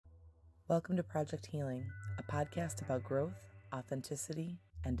Welcome to Project Healing, a podcast about growth, authenticity,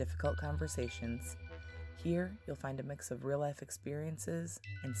 and difficult conversations. Here, you'll find a mix of real-life experiences,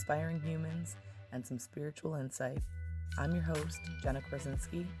 inspiring humans, and some spiritual insight. I'm your host, Jenna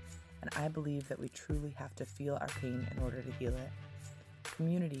Krasinski, and I believe that we truly have to feel our pain in order to heal it.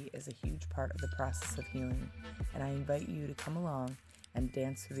 Community is a huge part of the process of healing, and I invite you to come along and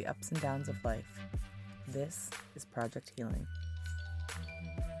dance through the ups and downs of life. This is Project Healing.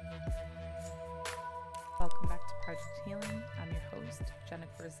 Welcome back to Project Healing. I'm your host, Jenna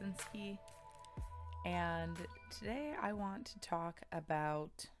Krasinski, and today I want to talk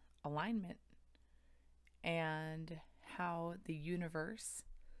about alignment and how the universe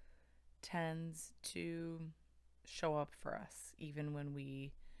tends to show up for us even when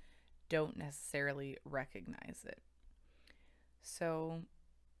we don't necessarily recognize it. So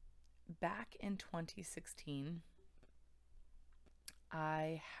back in 2016,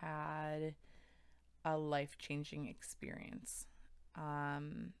 I had a life-changing experience. I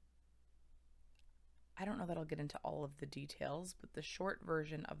don't know that I'll get into all of the details, but the short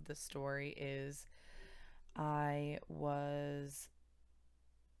version of the story is I was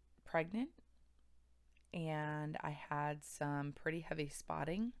pregnant and I had some pretty heavy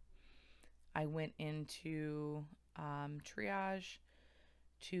spotting. I went into triage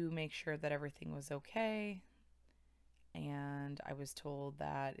to make sure that everything was okay, and I was told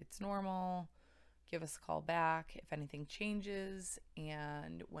that it's normal, give us a call back if anything changes,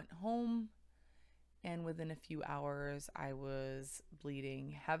 and went home. And within a few hours, I was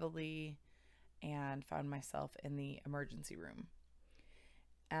bleeding heavily and found myself in the emergency room.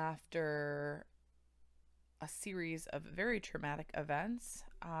 After a series of very traumatic events,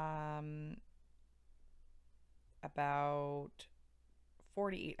 about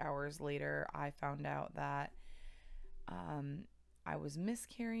 48 hours later, I found out that I was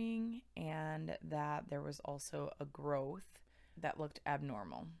miscarrying and that there was also a growth that looked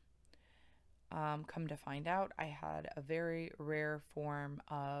abnormal. Come to find out, I had a very rare form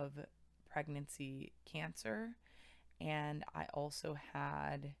of pregnancy cancer, and I also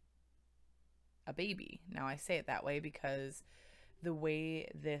had a baby. Now, I say it that way because the way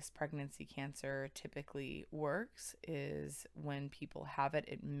this pregnancy cancer typically works is when people have it,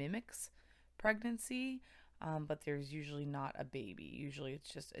 it mimics pregnancy. But there's usually not a baby. Usually it's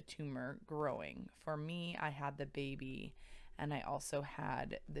just a tumor growing. For me, I had the baby and I also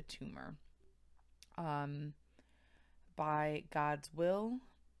had the tumor. By God's will,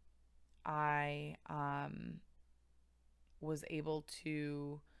 I was able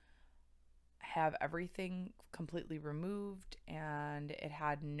to have everything completely removed, and it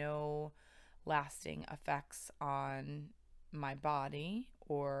had no lasting effects on my body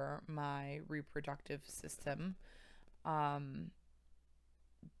or my reproductive system. But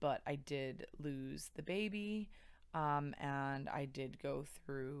I did lose the baby, and I did go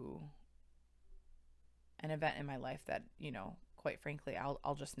through an event in my life that, quite frankly,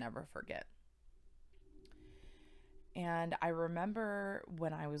 I'll just never forget. And I remember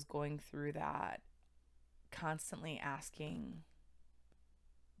when I was going through that, constantly asking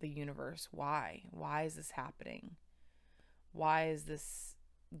the universe, why? Why is this happening? Why is this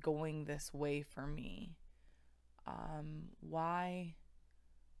going this way for me? Why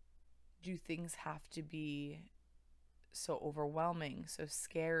do things have to be so overwhelming, so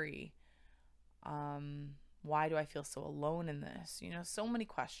scary? Why do I feel so alone in this? So many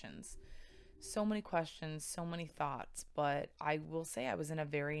questions, so many thoughts, but I will say I was in a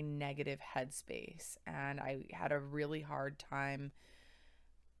very negative headspace, and I had a really hard time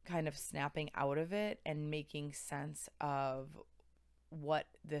kind of snapping out of it and making sense of what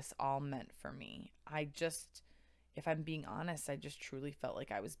this all meant for me. If I'm being honest, I just truly felt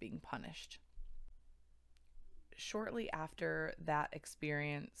like I was being punished. Shortly after that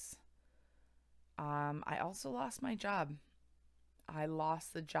experience, I also lost my job. I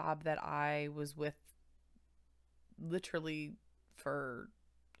lost the job that I was with literally for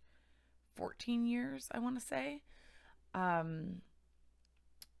 14 years, I want to say.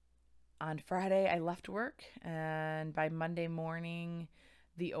 On Friday, I left work, and by Monday morning,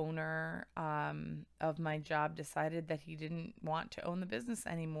 the owner of my job decided that he didn't want to own the business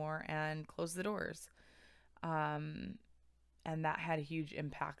anymore and closed the doors. And that had a huge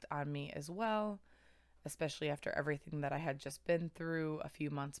impact on me as well, especially after everything that I had just been through a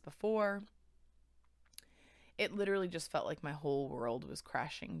few months before. It literally just felt like my whole world was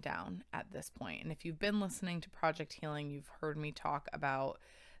crashing down at this point. And if you've been listening to Project Healing, you've heard me talk about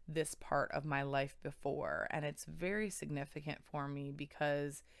this part of my life before, and it's very significant for me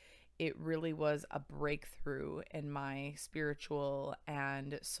because it really was a breakthrough in my spiritual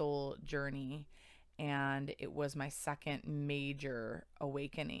and soul journey. And it was my second major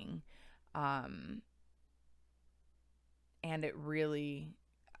awakening. Um, and it really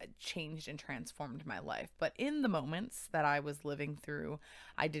changed and transformed my life. But in the moments that I was living through,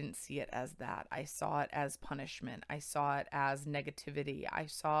 I didn't see it as that. I saw it as punishment. I saw it as negativity. I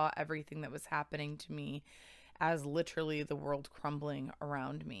saw everything that was happening to me as literally the world crumbling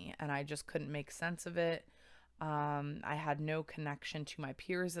around me. And I just couldn't make sense of it. I had no connection to my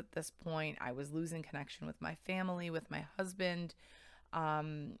peers at this point. I was losing connection with my family, with my husband,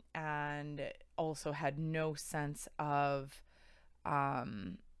 and also had no sense of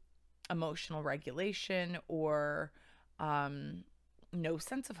emotional regulation or no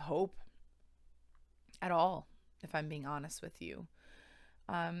sense of hope at all, if I'm being honest with you.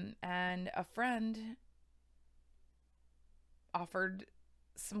 And a friend offered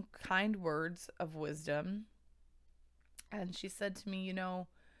some kind words of wisdom. And she said to me,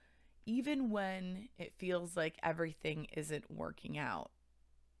 even when it feels like everything isn't working out,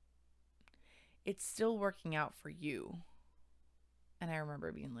 it's still working out for you. And I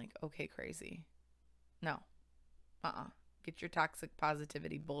remember being like, okay, crazy. No. Get your toxic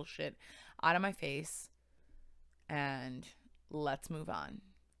positivity bullshit out of my face and let's move on.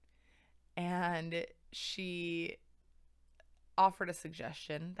 And she offered a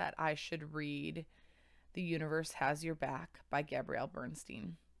suggestion that I should read The Universe Has Your Back by Gabrielle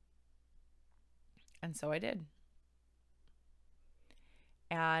Bernstein. And so I did.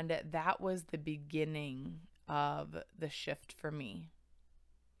 And that was the beginning of the shift for me.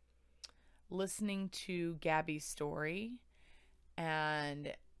 Listening to Gabby's story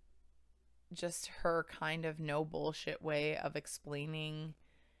and just her kind of no bullshit way of explaining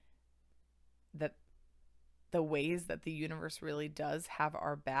that the ways that the universe really does have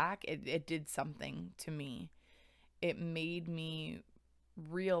our back, it did something to me. It made me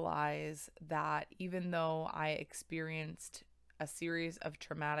realize that even though I experienced a series of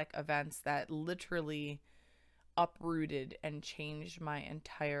traumatic events that literally uprooted and changed my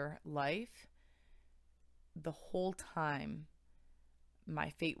entire life, the whole time my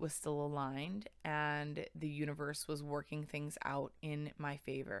fate was still aligned and the universe was working things out in my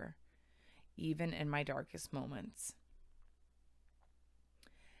favor, even in my darkest moments.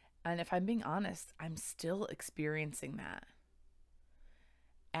 And if I'm being honest, I'm still experiencing that.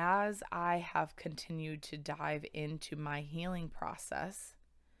 As I have continued to dive into my healing process,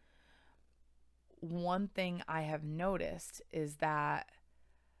 one thing I have noticed is that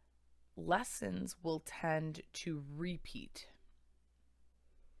lessons will tend to repeat.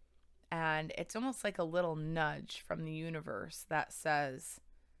 And it's almost like a little nudge from the universe that says,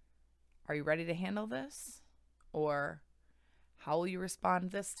 are you ready to handle this? Or how will you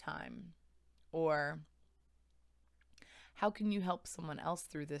respond this time? Or how can you help someone else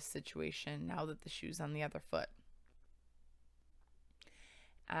through this situation now that the shoe's on the other foot?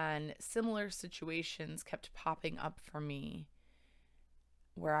 And similar situations kept popping up for me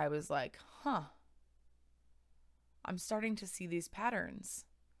where I was like, I'm starting to see these patterns.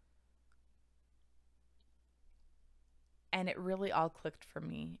 And it really all clicked for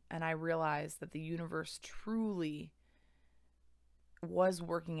me. And I realized that the universe truly was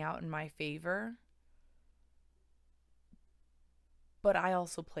working out in my favor. But I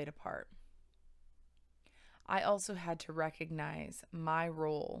also played a part. I also had to recognize my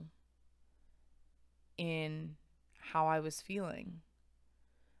role in how I was feeling,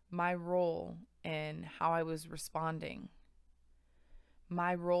 my role in how I was responding,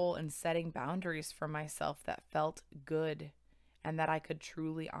 my role in setting boundaries for myself that felt good and that I could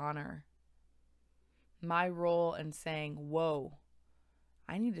truly honor, my role in saying, whoa,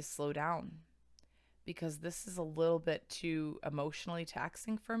 I need to slow down because this is a little bit too emotionally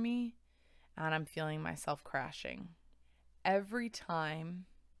taxing for me and I'm feeling myself crashing. Every time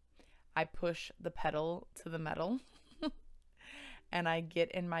I push the pedal to the metal and I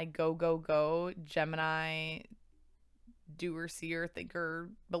get in my go, go, go Gemini doer, seer, thinker,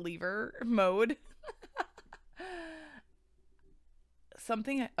 believer mode,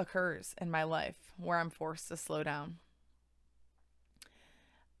 something occurs in my life where I'm forced to slow down.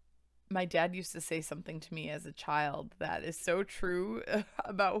 My dad used to say something to me as a child that is so true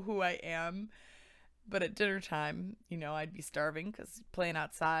about who I am. But at dinner time, I'd be starving because playing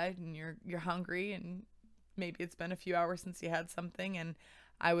outside and you're hungry and maybe it's been a few hours since you had something, and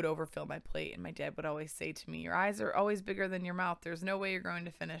I would overfill my plate. And my dad would always say to me, your eyes are always bigger than your mouth. There's no way you're going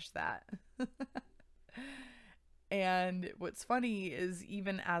to finish that. And what's funny is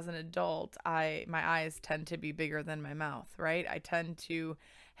even as an adult, my eyes tend to be bigger than my mouth, right? I tend to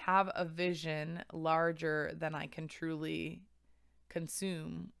have a vision larger than I can truly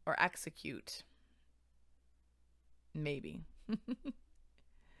consume or execute. Maybe.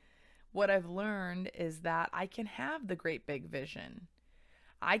 What I've learned is that I can have the great big vision.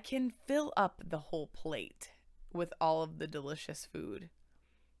 I can fill up the whole plate with all of the delicious food,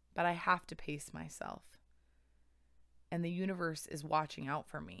 but I have to pace myself. And the universe is watching out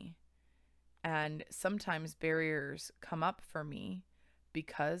for me. And sometimes barriers come up for me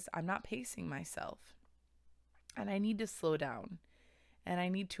because I'm not pacing myself. And I need to slow down and I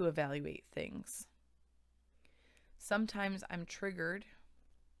need to evaluate things. Sometimes I'm triggered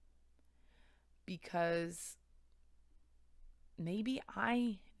because maybe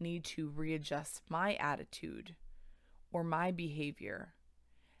I need to readjust my attitude or my behavior.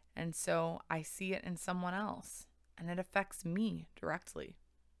 And so I see it in someone else and it affects me directly.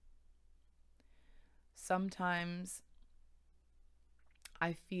 Sometimes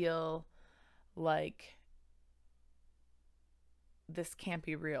I feel like this can't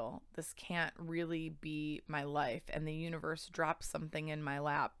be real. This can't really be my life. And the universe drops something in my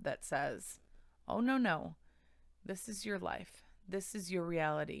lap that says, oh, no, this is your life. This is your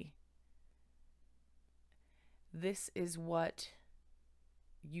reality. This is what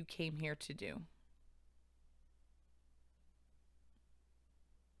you came here to do.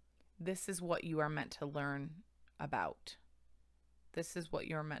 This is what you are meant to learn about. This is what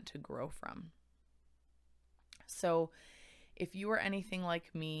you're meant to grow from. So if you are anything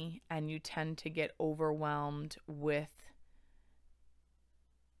like me and you tend to get overwhelmed with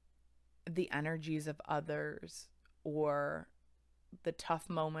the energies of others or the tough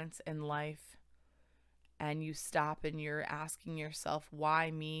moments in life, and you stop and you're asking yourself,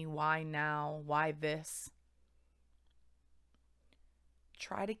 why me? Why now? Why this?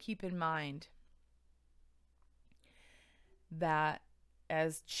 Try to keep in mind that,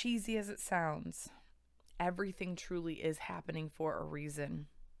 as cheesy as it sounds, everything truly is happening for a reason.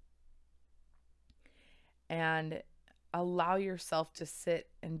 And allow yourself to sit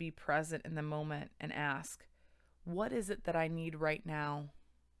and be present in the moment and ask, what is it that I need right now?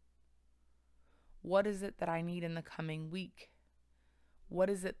 What is it that I need in the coming week? What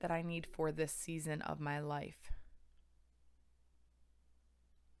is it that I need for this season of my life?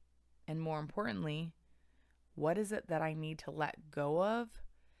 And more importantly, what is it that I need to let go of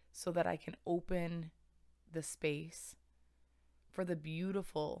so that I can open the space for the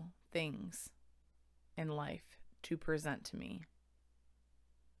beautiful things in life to present to me?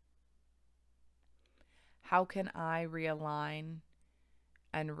 How can I realign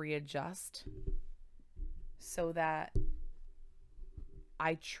and readjust so that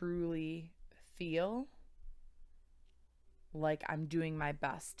I truly feel like I'm doing my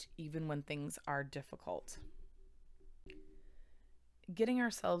best even when things are difficult? Getting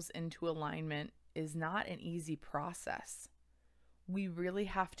ourselves into alignment is not an easy process. We really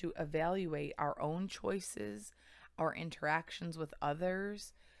have to evaluate our own choices, our interactions with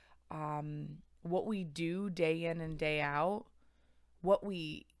others, what we do day in and day out, what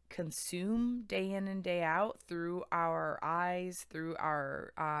we consume day in and day out through our eyes, through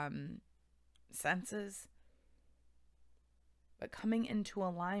our senses. But coming into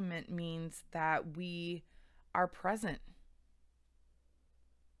alignment means that we are present.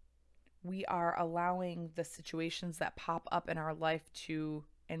 We are allowing the situations that pop up in our life to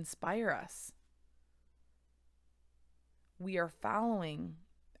inspire us. We are following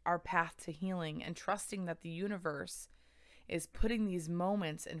our path to healing and trusting that the universe is putting these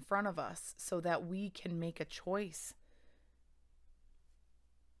moments in front of us so that we can make a choice.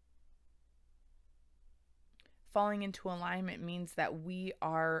 Falling into alignment means that we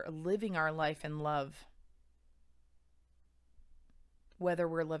are living our life in love. Whether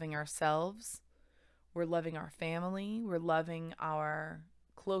we're loving ourselves, we're loving our family, we're loving our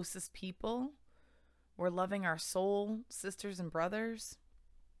closest people, we're loving our soul sisters and brothers.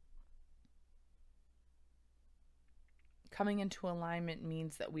 Coming into alignment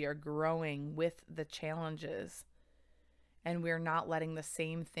means that we are growing with the challenges and we're not letting the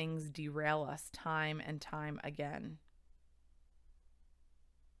same things derail us time and time again.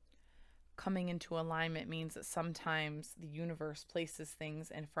 Coming into alignment means that sometimes the universe places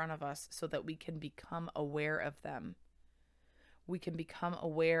things in front of us so that we can become aware of them. We can become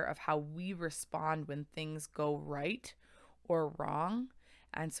aware of how we respond when things go right or wrong,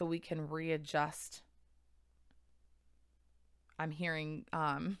 and so we can readjust. I'm hearing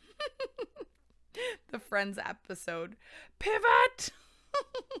the Friends episode, pivot!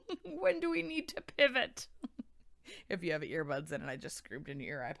 When do we need to pivot? If you have earbuds in and I just screamed in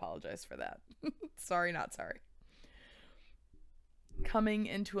your ear, I apologize for that. Sorry, not sorry. Coming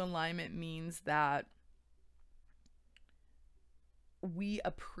into alignment means that we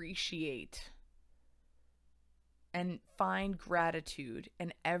appreciate and find gratitude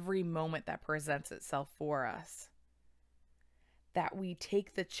in every moment that presents itself for us. That we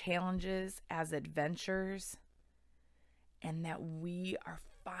take the challenges as adventures, and that we are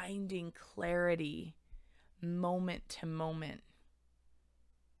finding clarity moment to moment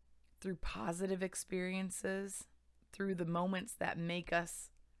through positive experiences, through the moments that make us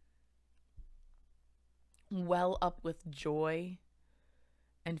well up with joy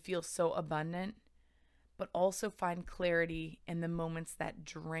and feel so abundant, but also find clarity in the moments that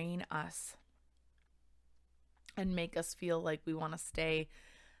drain us and make us feel like we want to stay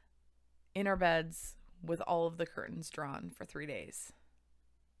in our beds with all of the curtains drawn for 3 days.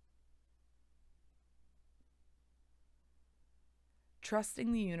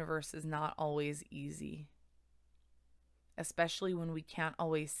 Trusting the universe is not always easy, especially when we can't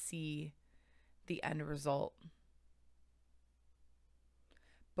always see the end result.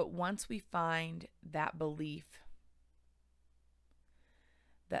 But once we find that belief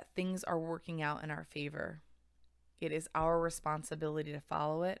that things are working out in our favor, it is our responsibility to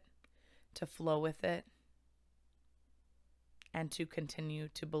follow it, to flow with it, and to continue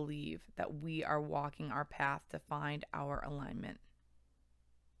to believe that we are walking our path to find our alignment.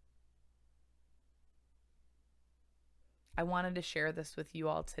 I wanted to share this with you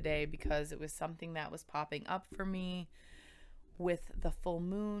all today because it was something that was popping up for me with the full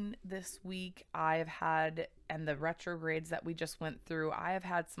moon this week. I've had, and the retrogrades that we just went through, I have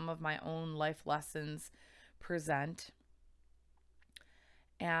had some of my own life lessons present.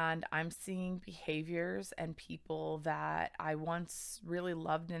 And I'm seeing behaviors and people that I once really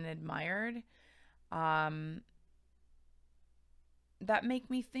loved and admired that make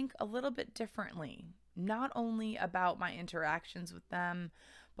me think a little bit differently. Not only about my interactions with them,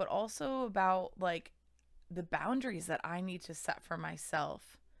 but also about like the boundaries that I need to set for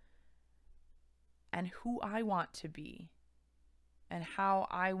myself and who I want to be and how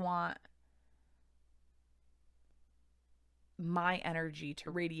I want my energy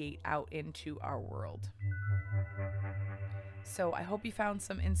to radiate out into our world. So I hope you found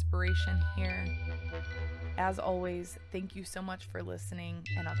some inspiration here. As always, thank you so much for listening,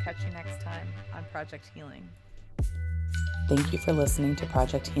 and I'll catch you next time on Project Healing. Thank you for listening to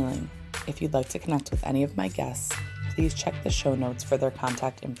Project Healing. If you'd like to connect with any of my guests, please check the show notes for their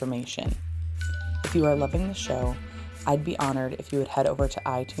contact information. If you are loving the show, I'd be honored if you would head over to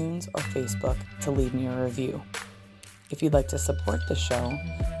iTunes or Facebook to leave me a review. If you'd like to support the show,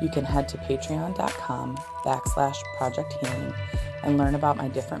 you can head to patreon.com/Project Healing and learn about my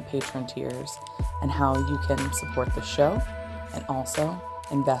different patron tiers and how you can support the show and also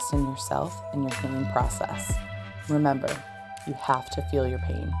invest in yourself and your healing process. Remember, you have to feel your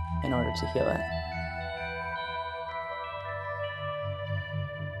pain in order to heal it.